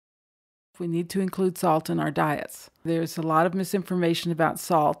We need to include salt in our diets. There's a lot of misinformation about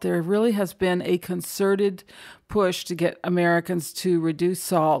salt. There really has been a concerted push to get Americans to reduce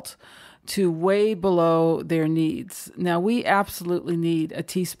salt to way below their needs. Now, we absolutely need 1.5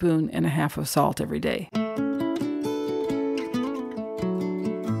 teaspoons of salt every day.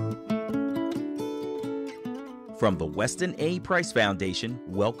 From the Weston A. Price Foundation,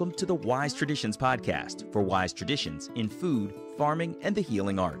 welcome to the Wise Traditions podcast for wise traditions in food, farming, and the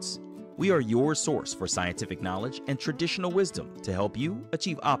healing arts. We are your source for scientific knowledge and traditional wisdom to help you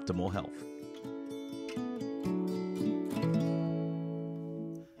achieve optimal health.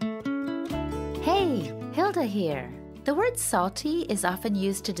 Hey, Hilda here. The word salty is often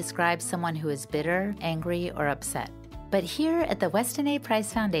used to describe someone who is bitter, angry, or upset. But here at the Weston A.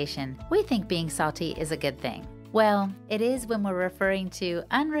 Price Foundation, we think being salty is a good thing. Well, it is when we're referring to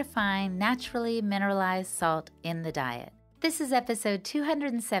unrefined, naturally mineralized salt in the diet. This is episode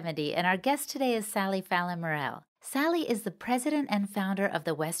 270, and our guest today is Fallon Morell. Sally is the president and founder of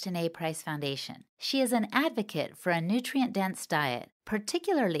the Weston A. Price Foundation. She is an advocate for a nutrient-dense diet,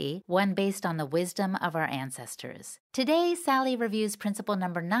 particularly one based on the wisdom of our ancestors. Today, Sally reviews principle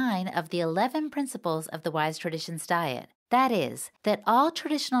number 9 of the 11 principles of the Wise Traditions diet. That is, that all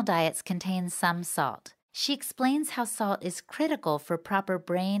traditional diets contain some salt. She explains how salt is critical for proper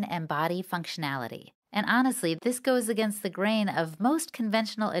brain and body functionality. And honestly, this goes against the grain of most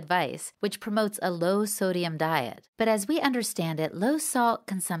conventional advice, which promotes a low-sodium diet. But as we understand it, low-salt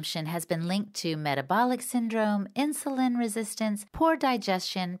consumption has been linked to metabolic syndrome, insulin resistance, poor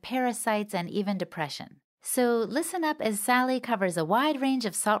digestion, parasites, and even depression. So listen up as Sally covers a wide range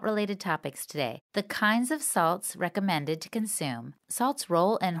of salt-related topics today. The kinds of salts recommended to consume, salt's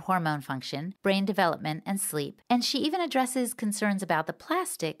role in hormone function, brain development, and sleep, and she even addresses concerns about the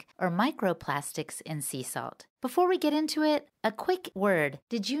plastic or microplastics in sea salt. Before we get into it, a quick word.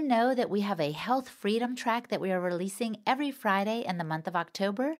 Did you know that we have a health freedom track that we are releasing every Friday in the month of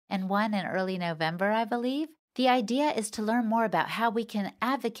October and one in early November, I believe? The idea is to learn more about how we can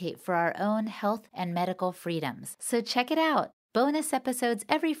advocate for our own health and medical freedoms. So check it out. Bonus episodes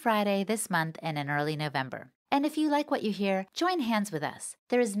every Friday this month and in early November. And if you like what you hear, join hands with us.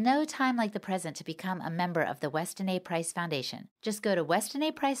 There is no time like the present to become a member of the Weston A. Price Foundation. Just go to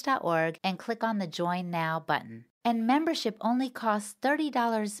westonaprice.org and click on the Join Now button. And membership only costs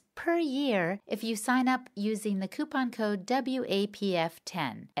 $30 per year if you sign up using the coupon code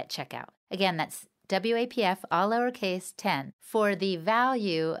WAPF10 at checkout. Again, that's WAPF, all lowercase, 10, for the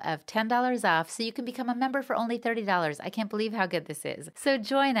value of $10 off, so you can become a member for only $30. I can't believe how good this is. So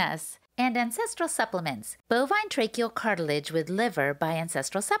join us. And Ancestral Supplements, bovine tracheal cartilage with liver by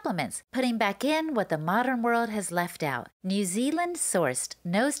Ancestral Supplements, putting back in what the modern world has left out. New Zealand-sourced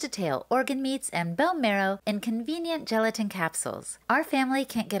nose-to-tail organ meats and bone marrow in convenient gelatin capsules. Our family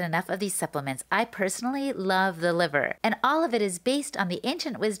can't get enough of these supplements. I personally love the liver, and all of it is based on the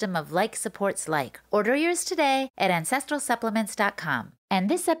ancient wisdom of like supports like. Order yours today at ancestralsupplements.com. And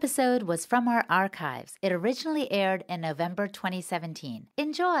this episode was from our archives. It originally aired in November 2017.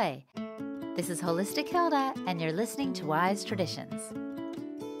 Enjoy! This is Holistic Hilda, and you're listening to Wise Traditions.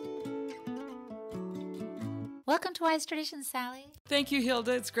 Welcome to Wise Traditions, Sally. Thank you,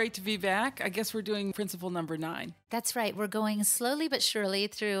 Hilda. It's great to be back. I guess we're doing principle number 9. That's right. We're going slowly but surely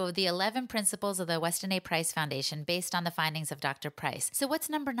through the 11 principles of the Weston A. Price Foundation based on the findings of Dr. Price. So what's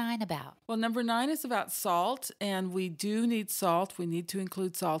number 9 about? Well, number 9 is about salt, and we do need salt. We need to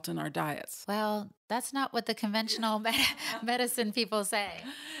include salt in our diets. Well, that's not what the conventional medicine people say.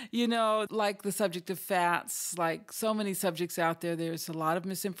 You know, like the subject of fats, like so many subjects out there, there's a lot of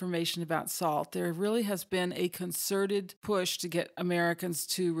misinformation about salt. There really has been a concerted push to get Americans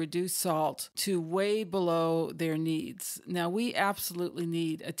to reduce salt to way below their needs. Now, we absolutely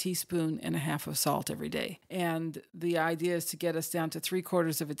need 1.5 teaspoons of salt every day. And the idea is to get us down to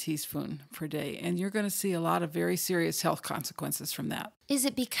 3/4 teaspoon per day. And you're going to see a lot of very serious health consequences from that. Is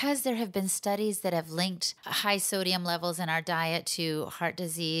it because there have been studies that have linked high sodium levels in our diet to heart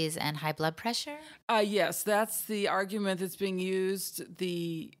disease and high blood pressure? Yes, that's the argument that's being used.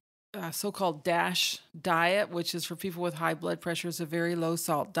 The so-called DASH diet, which is for people with high blood pressure, is a very low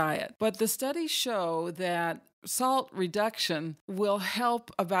salt diet. But the studies show that salt reduction will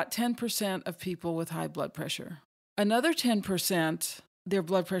help about 10% of people with high blood pressure. Another 10%, their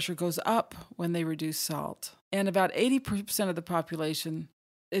blood pressure goes up when they reduce salt. And about 80% of the population,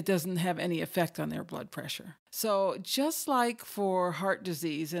 it doesn't have any effect on their blood pressure. So just like for heart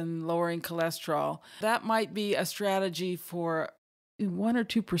disease and lowering cholesterol, that might be a strategy for 1 or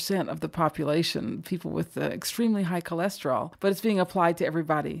 2% of the population, people with extremely high cholesterol, but it's being applied to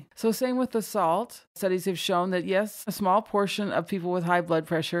everybody. So same with the salt. Studies have shown that, yes, a small portion of people with high blood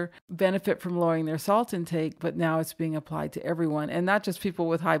pressure benefit from lowering their salt intake, but now it's being applied to everyone. And not just people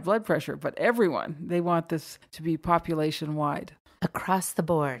with high blood pressure, but everyone. They want this to be population-wide. Across the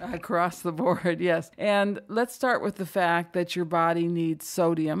board. Across the board, yes. And let's start with the fact that your body needs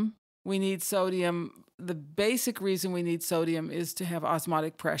sodium. We need sodium. The basic reason we need sodium is to have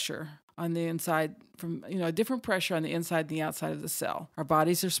osmotic pressure on the inside, from a different pressure on the inside and the outside of the cell. Our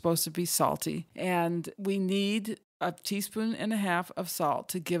bodies are supposed to be salty, and we need 1.5 teaspoons of salt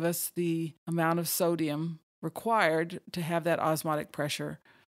to give us the amount of sodium required to have that osmotic pressure.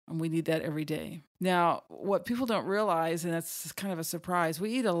 And we need that every day. Now, what people don't realize, and that's kind of a surprise,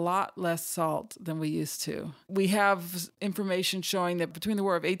 we eat a lot less salt than we used to. We have information showing that between the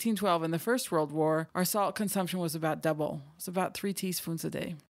War of 1812 and the First World War, our salt consumption was about double. It's about 3 teaspoons a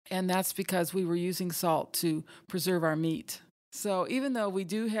day. And that's because we were using salt to preserve our meat. So even though we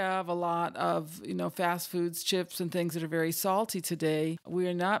do have a lot of, fast foods, chips, and things that are very salty today, we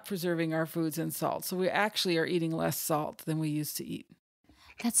are not preserving our foods in salt. So we actually are eating less salt than we used to eat.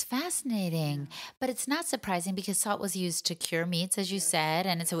 That's fascinating. But it's not surprising because salt was used to cure meats, as you said,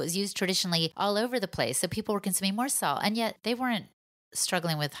 and so it was used traditionally all over the place. So people were consuming more salt, and yet they weren't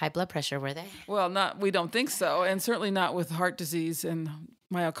struggling with high blood pressure, were they? Well, we don't think so, and certainly not with heart disease and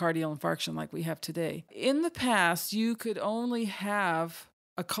myocardial infarction like we have today. In the past, you could only have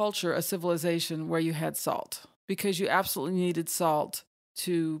a culture, a civilization where you had salt because you absolutely needed salt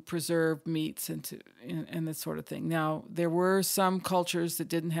to preserve meats and this sort of thing. Now, there were some cultures that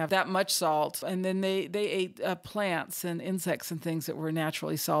didn't have that much salt, and then they ate plants and insects and things that were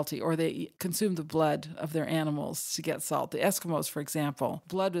naturally salty, or they consumed the blood of their animals to get salt. The Eskimos, for example,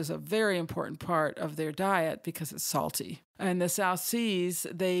 blood was a very important part of their diet because it's salty. In the South Seas,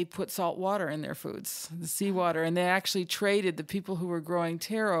 they put salt water in their foods, the seawater, and they actually traded. The people who were growing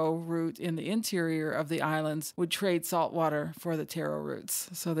taro root in the interior of the islands would trade salt water for the taro roots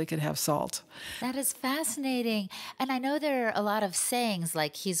so they could have salt. That is fascinating. And I know there are a lot of sayings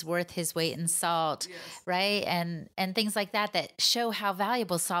like he's worth his weight in salt, yes, right? And things like that show how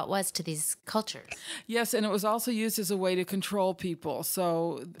valuable salt was to these cultures. Yes, and it was also used as a way to control people.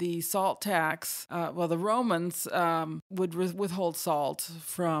 So the salt tax, the Romans would withhold salt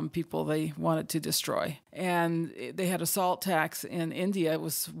from people they wanted to destroy. And they had a salt tax in India. It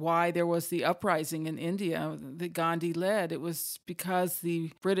was why there was the uprising in India that Gandhi led. It was because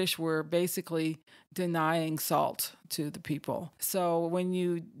the British were basically denying salt to the people. So when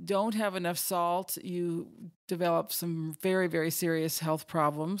you don't have enough salt, you develop some very, very serious health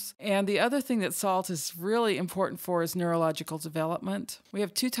problems. And the other thing that salt is really important for is neurological development. We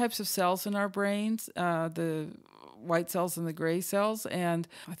have 2 types of cells in our brains, the white cells and the gray cells. And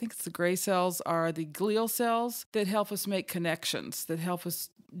I think it's the gray cells are the glial cells that help us make connections, that help us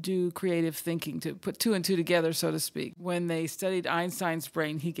do creative thinking, to put 2 and 2 together, so to speak. When they studied Einstein's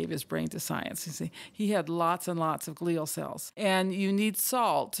brain, he gave his brain to science. You see, he had lots and lots of glial cells. And you need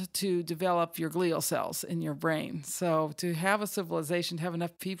salt to develop your glial cells in your brain. So to have a civilization, to have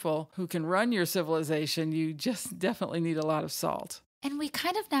enough people who can run your civilization, you just definitely need a lot of salt. And we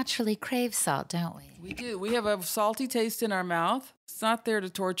kind of naturally crave salt, don't we? We do. We have a salty taste in our mouth. It's not there to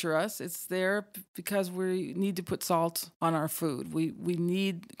torture us. It's there because we need to put salt on our food. We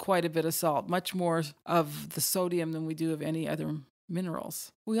need quite a bit of salt, much more of the sodium than we do of any other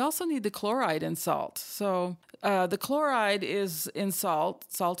minerals. We also need the chloride in salt. So the chloride is in salt.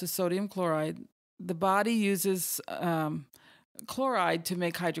 Salt is sodium chloride. The body uses chloride to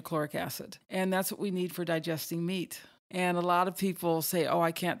make hydrochloric acid, and that's what we need for digesting meat. And a lot of people say,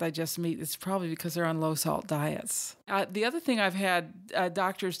 I can't digest meat. It's probably because they're on low-salt diets. The other thing I've had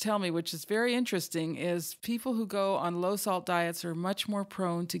doctors tell me, which is very interesting, is people who go on low-salt diets are much more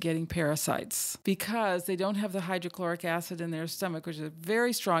prone to getting parasites because they don't have the hydrochloric acid in their stomach, which is a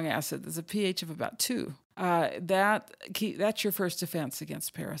very strong acid. There's a pH of about 2. That's your first defense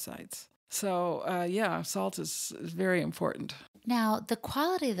against parasites. So, salt is very important. Now, the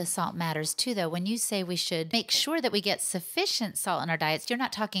quality of the salt matters too, though. When you say we should make sure that we get sufficient salt in our diets, you're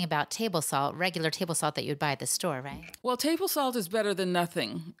not talking about table salt, regular table salt that you'd buy at the store, right? Well, table salt is better than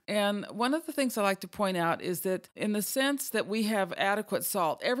nothing. And one of the things I like to point out is that in the sense that we have adequate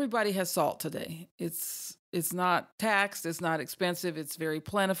salt, everybody has salt today. It's It's not taxed, it's not expensive, it's very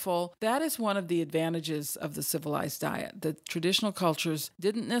plentiful. That is one of the advantages of the civilized diet that traditional cultures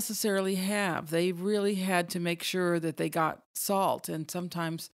didn't necessarily have. They really had to make sure that they got salt, and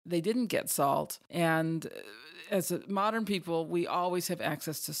sometimes they didn't get salt. And as modern people, we always have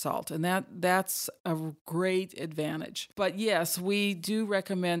access to salt, and that's a great advantage. But yes, we do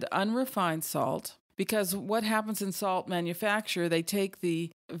recommend unrefined salt. Because what happens in salt manufacture, they take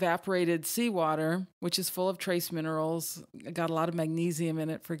the evaporated seawater, which is full of trace minerals, got a lot of magnesium in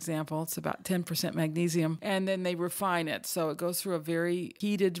it, for example. It's about 10% magnesium. And then they refine it. So it goes through a very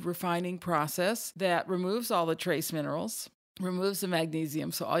heated refining process that removes all the trace minerals, removes the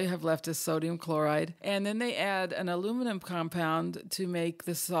magnesium. So all you have left is sodium chloride. And then they add an aluminum compound to make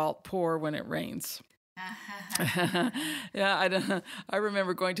the salt pour when it rains. Yeah, I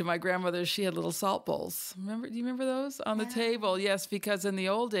remember going to my grandmother's. She had little salt bowls. Do you remember those on the table? Yes, because in the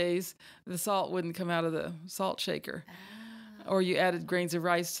old days, the salt wouldn't come out of the salt shaker. Or you added grains of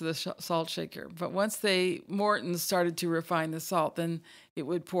rice to the salt shaker. But once Morton's started to refine the salt, then it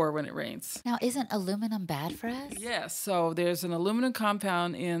would pour when it rains. Now, isn't aluminum bad for us? Yes. So there's an aluminum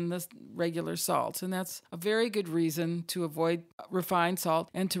compound in the regular salt, and that's a very good reason to avoid refined salt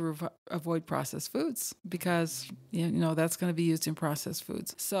and to avoid processed foods because, that's going to be used in processed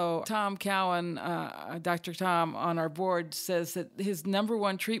foods. So Tom Cowan, Dr. Tom on our board, says that his number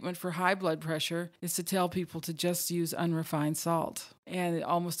one treatment for high blood pressure is to tell people to just use unrefined salt. And it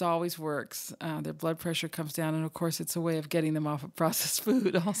almost always works. Their blood pressure comes down, and of course, it's a way of getting them off of processed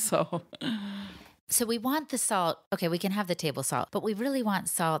food also. So we want the salt. Okay, we can have the table salt, but we really want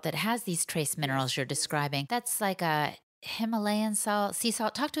salt that has these trace minerals you're describing. That's like a Himalayan salt, sea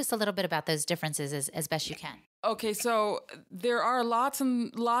salt. Talk to us a little bit about those differences as best you can. Okay, so there are lots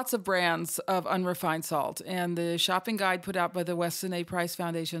and lots of brands of unrefined salt, and the shopping guide put out by the Weston A. Price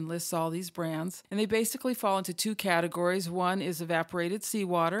Foundation lists all these brands, and they basically fall into two categories. One is evaporated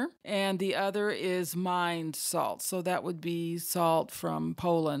seawater, and the other is mined salt. So that would be salt from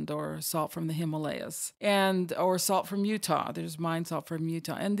Poland or salt from the Himalayas, or salt from Utah. There's mined salt from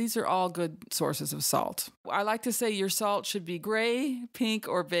Utah, and these are all good sources of salt. I like to say your salt should be gray, pink,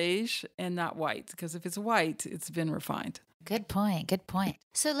 or beige, and not white, because if it's white, it's been refined. Good point. Good point.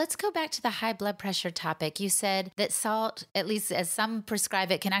 So let's go back to the high blood pressure topic. You said that salt, at least as some prescribe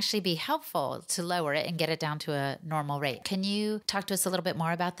it, can actually be helpful to lower it and get it down to a normal rate. Can you talk to us a little bit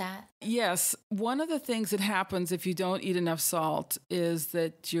more about that? Yes. One of the things that happens if you don't eat enough salt is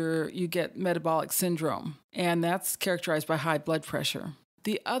that you get metabolic syndrome, and that's characterized by high blood pressure.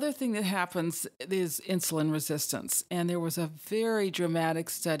 The other thing that happens is insulin resistance. And there was a very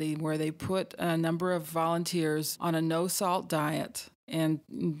dramatic study where they put a number of volunteers on a no-salt diet and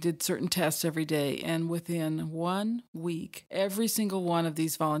did certain tests every day. And within 1 week, every single one of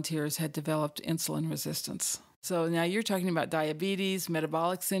these volunteers had developed insulin resistance. So now you're talking about diabetes,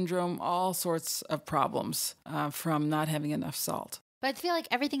 metabolic syndrome, all sorts of problems from not having enough salt. But I feel like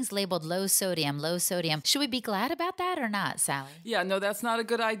everything's labeled low sodium, low sodium. Should we be glad about that or not, Sally? Yeah, no, that's not a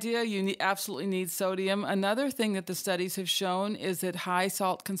good idea. You absolutely need sodium. Another thing that the studies have shown is that high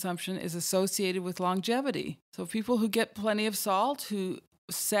salt consumption is associated with longevity. So people who get plenty of salt, who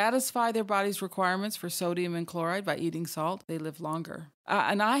satisfy their body's requirements for sodium and chloride by eating salt, they live longer.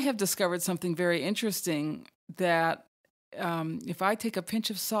 And I have discovered something very interesting that if I take a pinch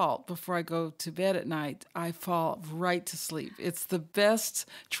of salt before I go to bed at night, I fall right to sleep. It's the best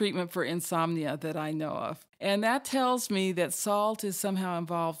treatment for insomnia that I know of. And that tells me that salt is somehow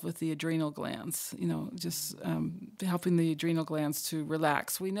involved with the adrenal glands, just helping the adrenal glands to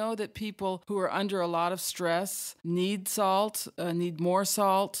relax. We know that people who are under a lot of stress need salt, need more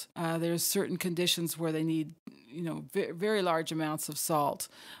salt. There's certain conditions where they need very large amounts of salt.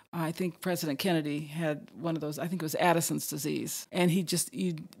 I think President Kennedy had one of those, I think it was Addison's disease. And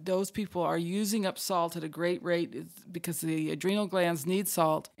those people are using up salt at a great rate because the adrenal glands need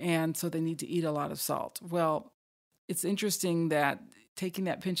salt, and so they need to eat a lot of salt. Well, it's interesting that taking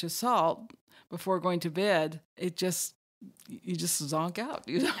that pinch of salt before going to bed, you just zonk out,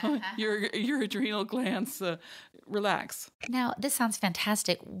 your adrenal glands relax. Now, this sounds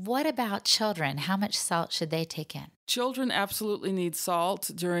fantastic. What about children? How much salt should they take in? Children absolutely need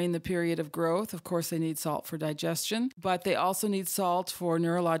salt during the period of growth. Of course, they need salt for digestion, but they also need salt for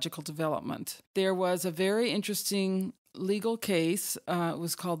neurological development. There was a very interesting legal case. It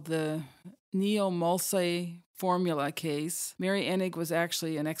was called the Neomulce formula case. Mary Enig was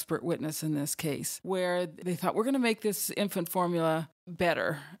actually an expert witness in this case, where they thought, we're going to make this infant formula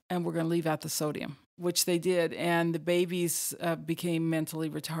better, and we're going to leave out the sodium. which they did, and the babies became mentally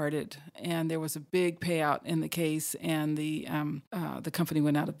retarded, and there was a big payout in the case, and the company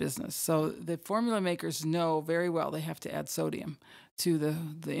went out of business. So the formula makers know very well they have to add sodium to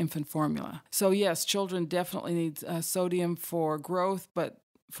the infant formula. So yes, children definitely need sodium for growth, but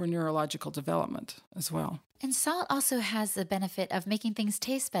for neurological development as well. And salt also has the benefit of making things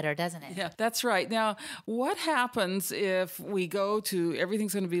taste better, doesn't it? Yeah, that's right. Now, what happens if we go to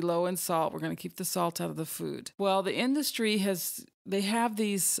everything's going to be low in salt? We're going to keep the salt out of the food. Well, the industry they have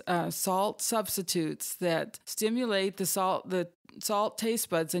these salt substitutes that stimulate the salt taste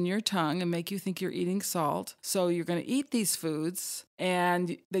buds in your tongue and make you think you're eating salt. So you're going to eat these foods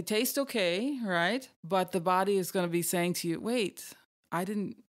and they taste okay, right? But the body is going to be saying to you, wait, I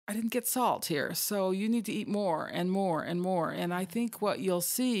didn't get salt here, so you need to eat more and more and more. And I think what you'll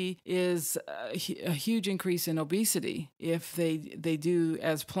see is a huge increase in obesity if they do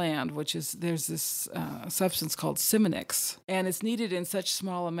as planned, which is there's this substance called Simonix, and it's needed in such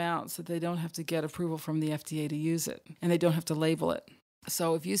small amounts that they don't have to get approval from the FDA to use it, and they don't have to label it.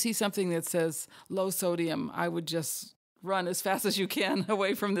 So if you see something that says low sodium, I would just run as fast as you can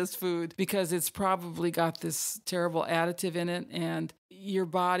away from this food because it's probably got this terrible additive in it, and your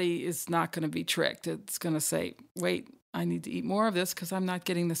body is not going to be tricked. It's going to say, wait, I need to eat more of this because I'm not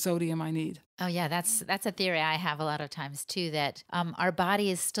getting the sodium I need. Oh, yeah, that's a theory I have a lot of times, too, that our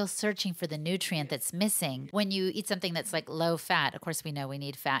body is still searching for the nutrient that's missing. When you eat something that's like low fat, of course, we know we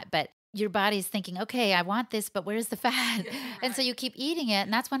need fat, but your body's thinking, okay, I want this, but where's the fat? Yeah, right. And so you keep eating it.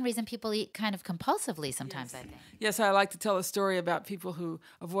 And that's one reason people eat kind of compulsively sometimes, yes. I think. Yes, I like to tell a story about people who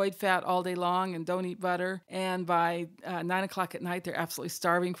avoid fat all day long and don't eat butter. And by 9 o'clock at night, they're absolutely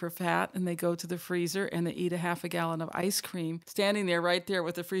starving for fat. And they go to the freezer and they eat a half a gallon of ice cream, standing there right there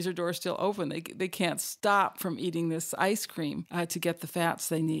with the freezer door still open. They can't stop from eating this ice cream to get the fats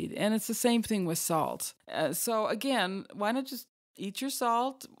they need. And it's the same thing with salt. So again, why not just eat your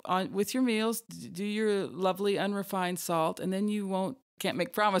salt with your meals, do your lovely unrefined salt, and then you can't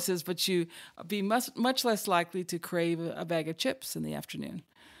make promises, but you be much less likely to crave a bag of chips in the afternoon.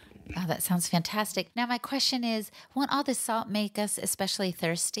 Oh, that sounds fantastic. Now, my question is, won't all this salt make us especially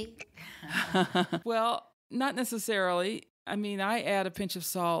thirsty? Well, not necessarily. I mean, I add a pinch of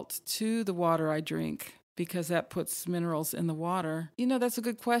salt to the water I drink because that puts minerals in the water. That's a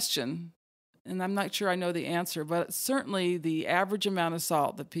good question. And I'm not sure I know the answer, but certainly the average amount of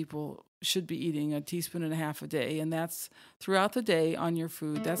salt that people should be eating, 1.5 teaspoons a day, and that's throughout the day on your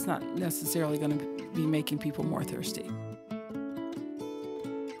food. That's not necessarily going to be making people more thirsty.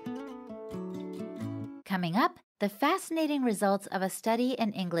 Coming up, the fascinating results of a study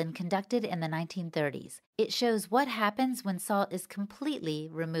in England conducted in the 1930s. It shows what happens when salt is completely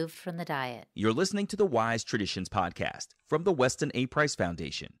removed from the diet. You're listening to the Wise Traditions podcast from the Weston A. Price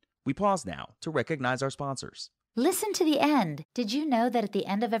Foundation. We pause now to recognize our sponsors. Listen to the end. Did you know that at the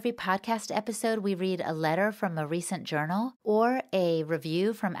end of every podcast episode, we read a letter from a recent journal or a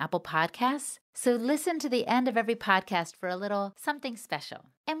review from Apple Podcasts? So listen to the end of every podcast for a little something special.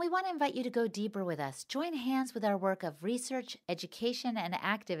 And we want to invite you to go deeper with us. Join hands with our work of research, education, and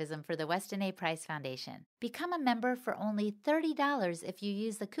activism for the Weston A. Price Foundation. Become a member for only $30 if you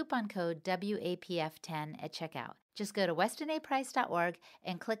use the coupon code WAPF10 at checkout. Just go to westonaprice.org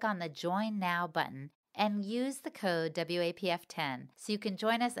and click on the Join Now button and use the code WAPF10 so you can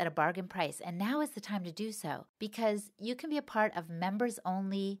join us at a bargain price. And now is the time to do so because you can be a part of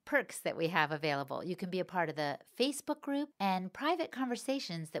members-only perks that we have available. You can be a part of the Facebook group and private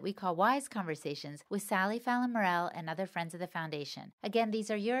conversations that we call Wise Conversations with Sally, Fallon Morell, and other friends of the foundation. Again,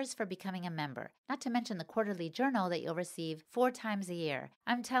 these are yours for becoming a member, not to mention the quarterly journal that you'll receive 4 times a year.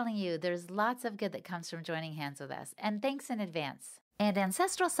 I'm telling you, there's lots of good that comes from joining hands with us, and thanks in advance. And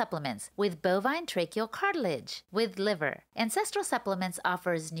Ancestral Supplements with bovine tracheal cartilage with liver. Ancestral Supplements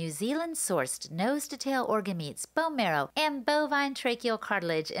offers New Zealand-sourced nose-to-tail organ meats, bone marrow, and bovine tracheal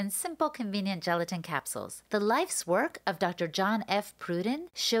cartilage in simple, convenient gelatin capsules. The life's work of Dr. John F. Pruden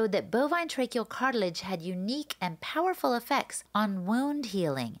showed that bovine tracheal cartilage had unique and powerful effects on wound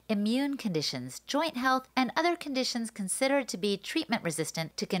healing, immune conditions, joint health, and other conditions considered to be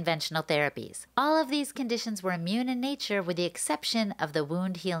treatment-resistant to conventional therapies. All of these conditions were immune in nature with the exception of the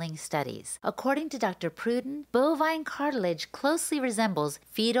wound healing studies. According to Dr. Pruden, bovine cartilage closely resembles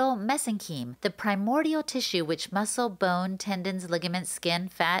fetal mesenchyme, the primordial tissue which muscle, bone, tendons, ligaments, skin,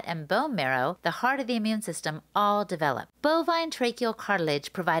 fat, and bone marrow, the heart of the immune system, all develop. Bovine tracheal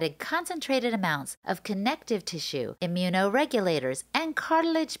cartilage provided concentrated amounts of connective tissue, immunoregulators, and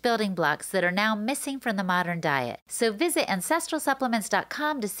cartilage building blocks that are now missing from the modern diet. So visit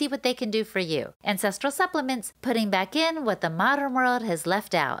ancestralsupplements.com to see what they can do for you. Ancestral Supplements, putting back in what the modern world has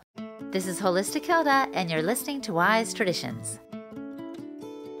left out. This is Holistic Hilda, and you're listening to Wise Traditions.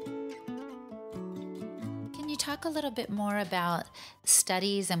 Can you talk a little bit more about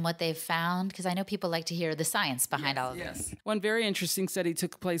studies and what they've found? Because I know people like to hear the science behind all of this. One very interesting study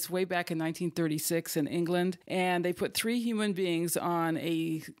took place way back in 1936 in England, and they put 3 human beings on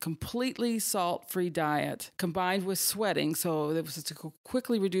a completely salt-free diet combined with sweating, so it was to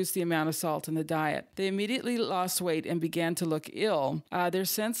quickly reduce the amount of salt in the diet. They immediately lost weight and began to look ill. Their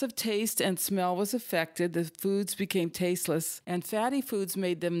sense of taste and smell was affected. The foods became tasteless, and fatty foods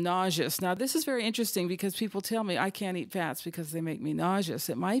made them nauseous. Now, this is very interesting because people tell me I can't eat fats because they make me nauseous.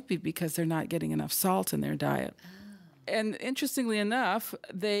 It might be because they're not getting enough salt in their diet. And interestingly enough,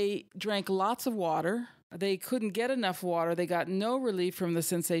 they drank lots of water. They couldn't get enough water. They got no relief from the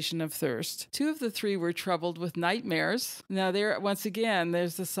sensation of thirst. 2 of the 3 were troubled with nightmares. Now, once again,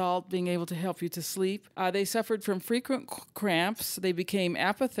 there's the salt being able to help you to sleep. They suffered from frequent cramps. They became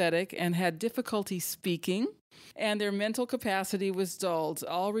apathetic and had difficulty speaking. And their mental capacity was dulled.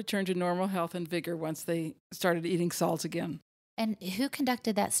 All returned to normal health and vigor once they started eating salt again. And who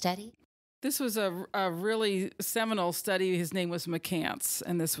conducted that study? This was a really seminal study. His name was McCants,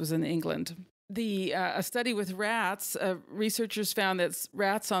 and this was in England. A study with rats, researchers found that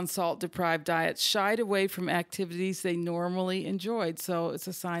rats on salt-deprived diets shied away from activities they normally enjoyed, so it's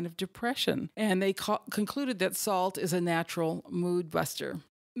a sign of depression. And they concluded that salt is a natural mood buster.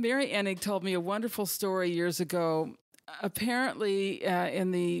 Mary Enig told me a wonderful story years ago. Apparently,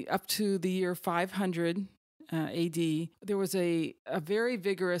 up to the year 500 AD, there was a very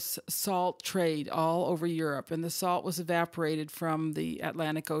vigorous salt trade all over Europe, and the salt was evaporated from the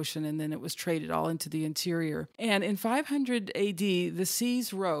Atlantic Ocean, and then it was traded all into the interior. And in 500 AD, the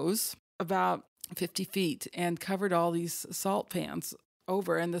seas rose about 50 feet and covered all these salt pans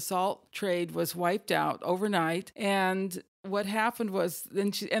over, and the salt trade was wiped out overnight. And what happened was,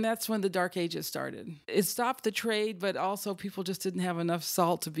 and that's when the Dark Ages started. It stopped the trade, but also people just didn't have enough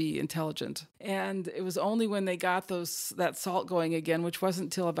salt to be intelligent. And it was only when they got that salt going again, which wasn't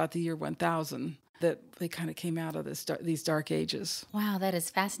until about the year 1000, that they kind of came out of these Dark Ages. Wow, that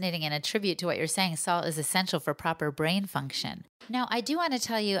is fascinating, and a tribute to what you're saying. Salt is essential for proper brain function. Now, I do want to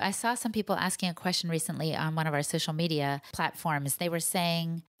tell you, I saw some people asking a question recently on one of our social media platforms. They were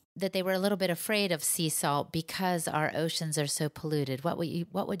saying that they were a little bit afraid of sea salt because our oceans are so polluted. What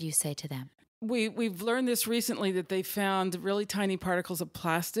would you say to them? We've learned this recently, that they found really tiny particles of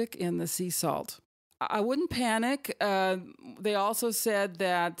plastic in the sea salt. I wouldn't panic. They also said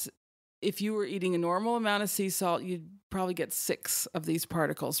that if you were eating a normal amount of sea salt, you'd probably get 6 of these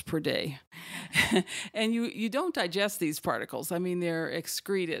particles per day. And you don't digest these particles. I mean, they're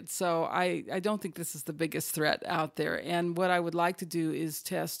excreted. So I don't think this is the biggest threat out there. And what I would like to do is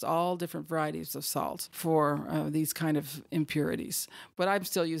test all different varieties of salt for these kind of impurities. But I'm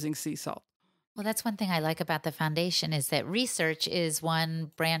still using sea salt. Well, that's one thing I like about the foundation, is that research is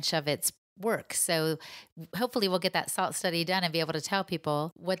one branch of its work. So hopefully we'll get that salt study done and be able to tell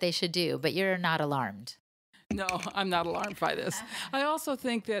people what they should do, but you're not alarmed. No, I'm not alarmed by this. I also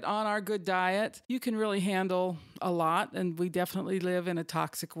think that on our good diet, you can really handle a lot, and we definitely live in a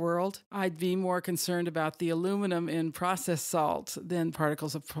toxic world. I'd be more concerned about the aluminum in processed salt than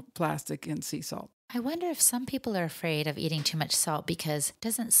particles of plastic in sea salt. I wonder if some people are afraid of eating too much salt because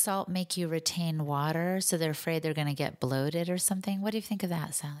doesn't salt make you retain water? So they're afraid they're going to get bloated or something. What do you think of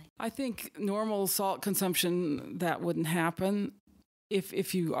that, Sally? I think normal salt consumption, that wouldn't happen.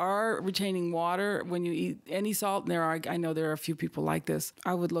 If you are retaining water when you eat any salt, and I know there are a few people like this,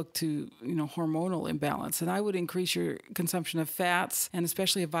 I would look to hormonal imbalance, and I would increase your consumption of fats and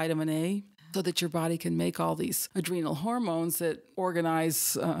especially of vitamin A, so that your body can make all these adrenal hormones that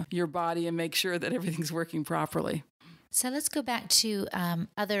organize your body and make sure that everything's working properly. So let's go back to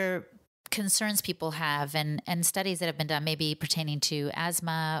other concerns people have and studies that have been done, maybe pertaining to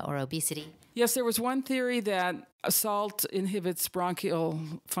asthma or obesity. Yes, there was one theory that salt inhibits bronchial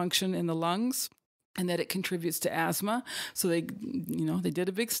function in the lungs, and that it contributes to asthma. So they did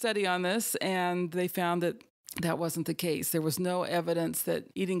a big study on this, and they found that wasn't the case. There was no evidence that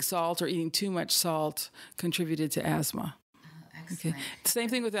eating salt or eating too much salt contributed to asthma. Excellent. Okay. Same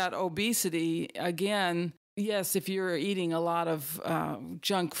thing with that obesity. Again, yes, if you're eating a lot of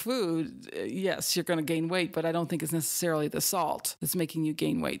junk food, yes, you're going to gain weight, but I don't think it's necessarily the salt that's making you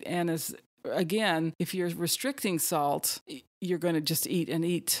gain weight. And again, if you're restricting salt, you're going to just eat and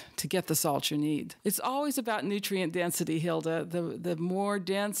eat to get the salt you need. It's always about nutrient density, Hilda. The more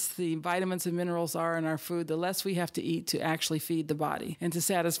dense the vitamins and minerals are in our food, the less we have to eat to actually feed the body and to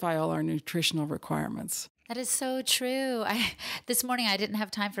satisfy all our nutritional requirements. That is so true. This morning I didn't have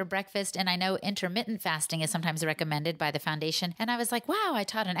time for breakfast, and I know intermittent fasting is sometimes recommended by the foundation. And I was like, wow, I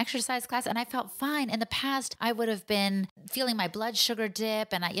taught an exercise class and I felt fine. In the past, I would have been feeling my blood sugar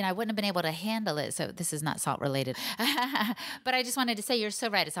dip, and I wouldn't have been able to handle it. So this is not salt related. But I just wanted to say, you're so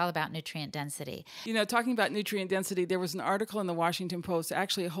right. It's all about nutrient density. Talking about nutrient density, there was an article in the Washington Post,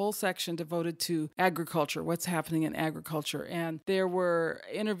 actually a whole section devoted to agriculture, what's happening in agriculture. And there were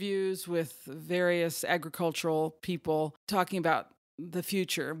interviews with various agricultural people talking about the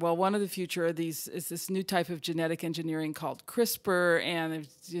future. Well, one of the future is this new type of genetic engineering called CRISPR, and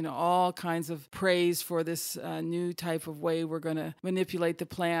there's all kinds of praise for this new type of way we're going to manipulate the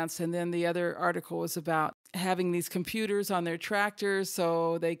plants. And then the other article was about having these computers on their tractors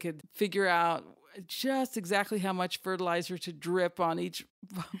so they could figure out just exactly how much fertilizer to drip on each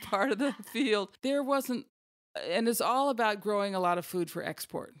part of the field. There wasn't, and it's all about growing a lot of food for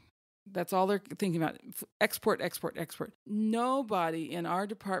export. That's all they're thinking about. Export, export, export. Nobody in our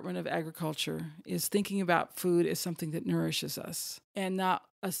Department of Agriculture is thinking about food as something that nourishes us. And not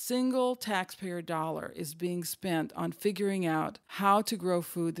a single taxpayer dollar is being spent on figuring out how to grow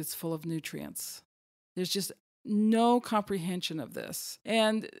food that's full of nutrients. There's just no comprehension of this.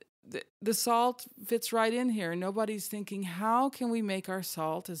 And the salt fits right in here. Nobody's thinking, how can we make our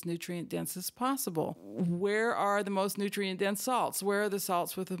salt as nutrient dense as possible? Where are the most nutrient dense salts? Where are the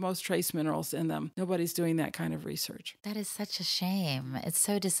salts with the most trace minerals in them? Nobody's doing that kind of research. That is such a shame. It's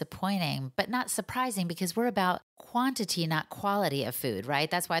so disappointing, but not surprising because we're about quantity, not quality of food,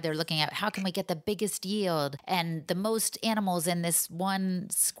 right? That's why they're looking at how can we get the biggest yield and the most animals in this 1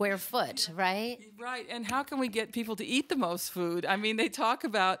 square foot, right? Right. And how can we get people to eat the most food? I mean, they talk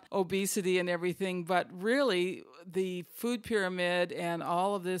about obesity and everything, but really the food pyramid and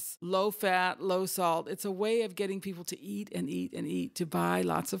all of this low fat, low salt, it's a way of getting people to eat and eat and eat, to buy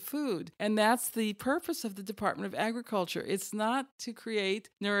lots of food. And that's the purpose of the Department of Agriculture. It's not to create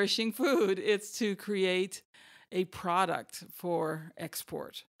nourishing food. It's to create a product for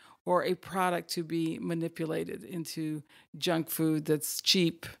export or a product to be manipulated into junk food that's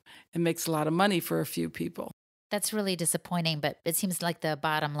cheap and makes a lot of money for a few people. That's really disappointing, but it seems like the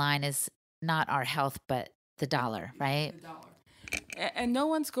bottom line is not our health, but the dollar, right? The dollar. And no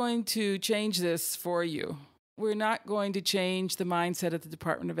one's going to change this for you. We're not going to change the mindset at the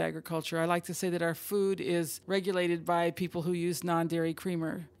Department of Agriculture. I like to say that our food is regulated by people who use non-dairy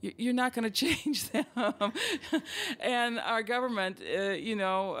creamer. You're not going to change them. And our government,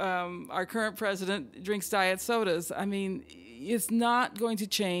 our current president drinks diet sodas. I mean, it's not going to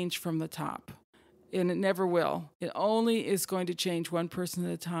change from the top. And it never will. It only is going to change one person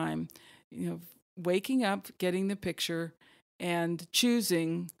at a time. Waking up, getting the picture, and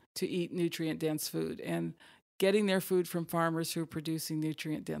choosing to eat nutrient-dense food and getting their food from farmers who are producing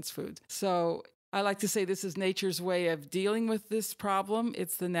nutrient-dense food. So I like to say this is nature's way of dealing with this problem.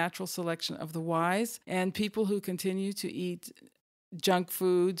 It's the natural selection of the wise. And people who continue to eat junk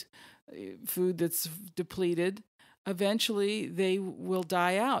food, food that's depleted, eventually they will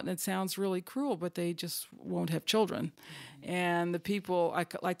die out. And it sounds really cruel, but they just won't have children. And the people, I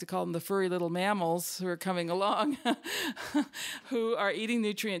like to call them the furry little mammals who are coming along, who are eating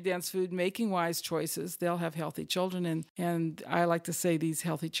nutrient-dense food, making wise choices, they'll have healthy children. And I like to say these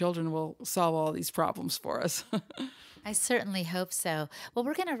healthy children will solve all these problems for us. I certainly hope so. Well,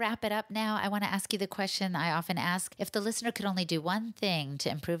 we're going to wrap it up now. I want to ask you the question I often ask. If the listener could only do one thing to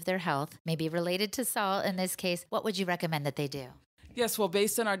improve their health, maybe related to salt in this case, what would you recommend that they do? Yes, well,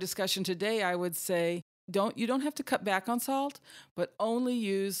 based on our discussion today, I would say you don't have to cut back on salt, but only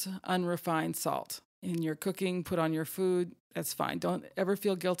use unrefined salt. In your cooking, put on your food, that's fine. Don't ever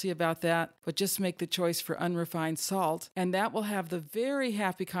feel guilty about that, but just make the choice for unrefined salt. And that will have the very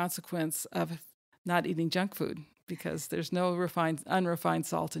happy consequence of not eating junk food, because there's no unrefined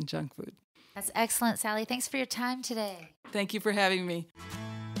salt in junk food. That's excellent, Sally. Thanks for your time today. Thank you for having me.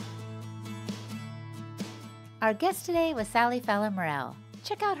 Our guest today was Fallon Morell.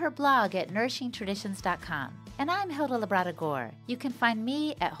 Check out her blog at nourishingtraditions.com. And I'm Hilda Labrada Gore. You can find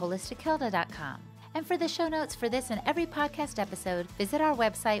me at holistichilda.com. And for the show notes for this and every podcast episode, visit our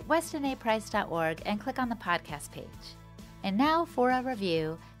website, westonaprice.org, and click on the podcast page. And now for a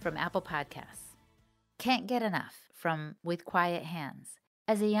review from Apple Podcasts. Can't get enough from With Quiet Hands.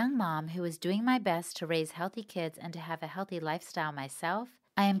 As a young mom who is doing my best to raise healthy kids and to have a healthy lifestyle myself,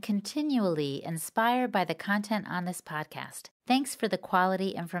 I am continually inspired by the content on this podcast. Thanks for the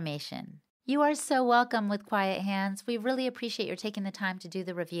quality information. You are so welcome with Quiet Hands. We really appreciate your taking the time to do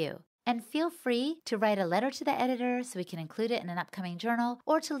the review. And feel free to write a letter to the editor so we can include it in an upcoming journal,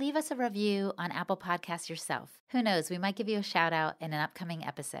 or to leave us a review on Apple Podcasts yourself. Who knows, we might give you a shout out in an upcoming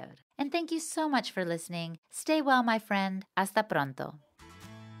episode. And thank you so much for listening. Stay well, my friend. Hasta pronto.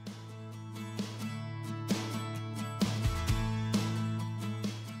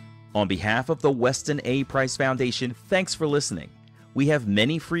 On behalf of the Weston A. Price Foundation, thanks for listening. We have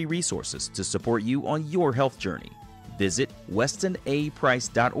many free resources to support you on your health journey. Visit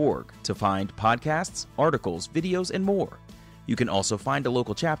westonaprice.org to find podcasts, articles, videos, and more. You can also find a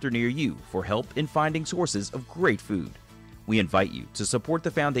local chapter near you for help in finding sources of great food. We invite you to support the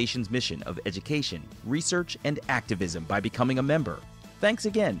Foundation's mission of education, research, and activism by becoming a member. Thanks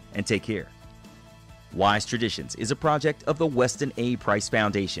again, and take care. Wise Traditions is a project of the Weston A. Price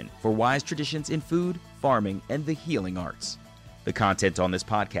Foundation for wise traditions in food, farming, and the healing arts. The content on this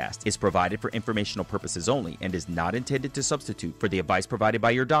podcast is provided for informational purposes only and is not intended to substitute for the advice provided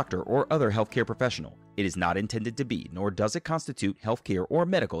by your doctor or other healthcare professional. It is not intended to be, nor does it constitute healthcare or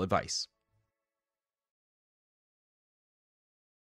medical advice.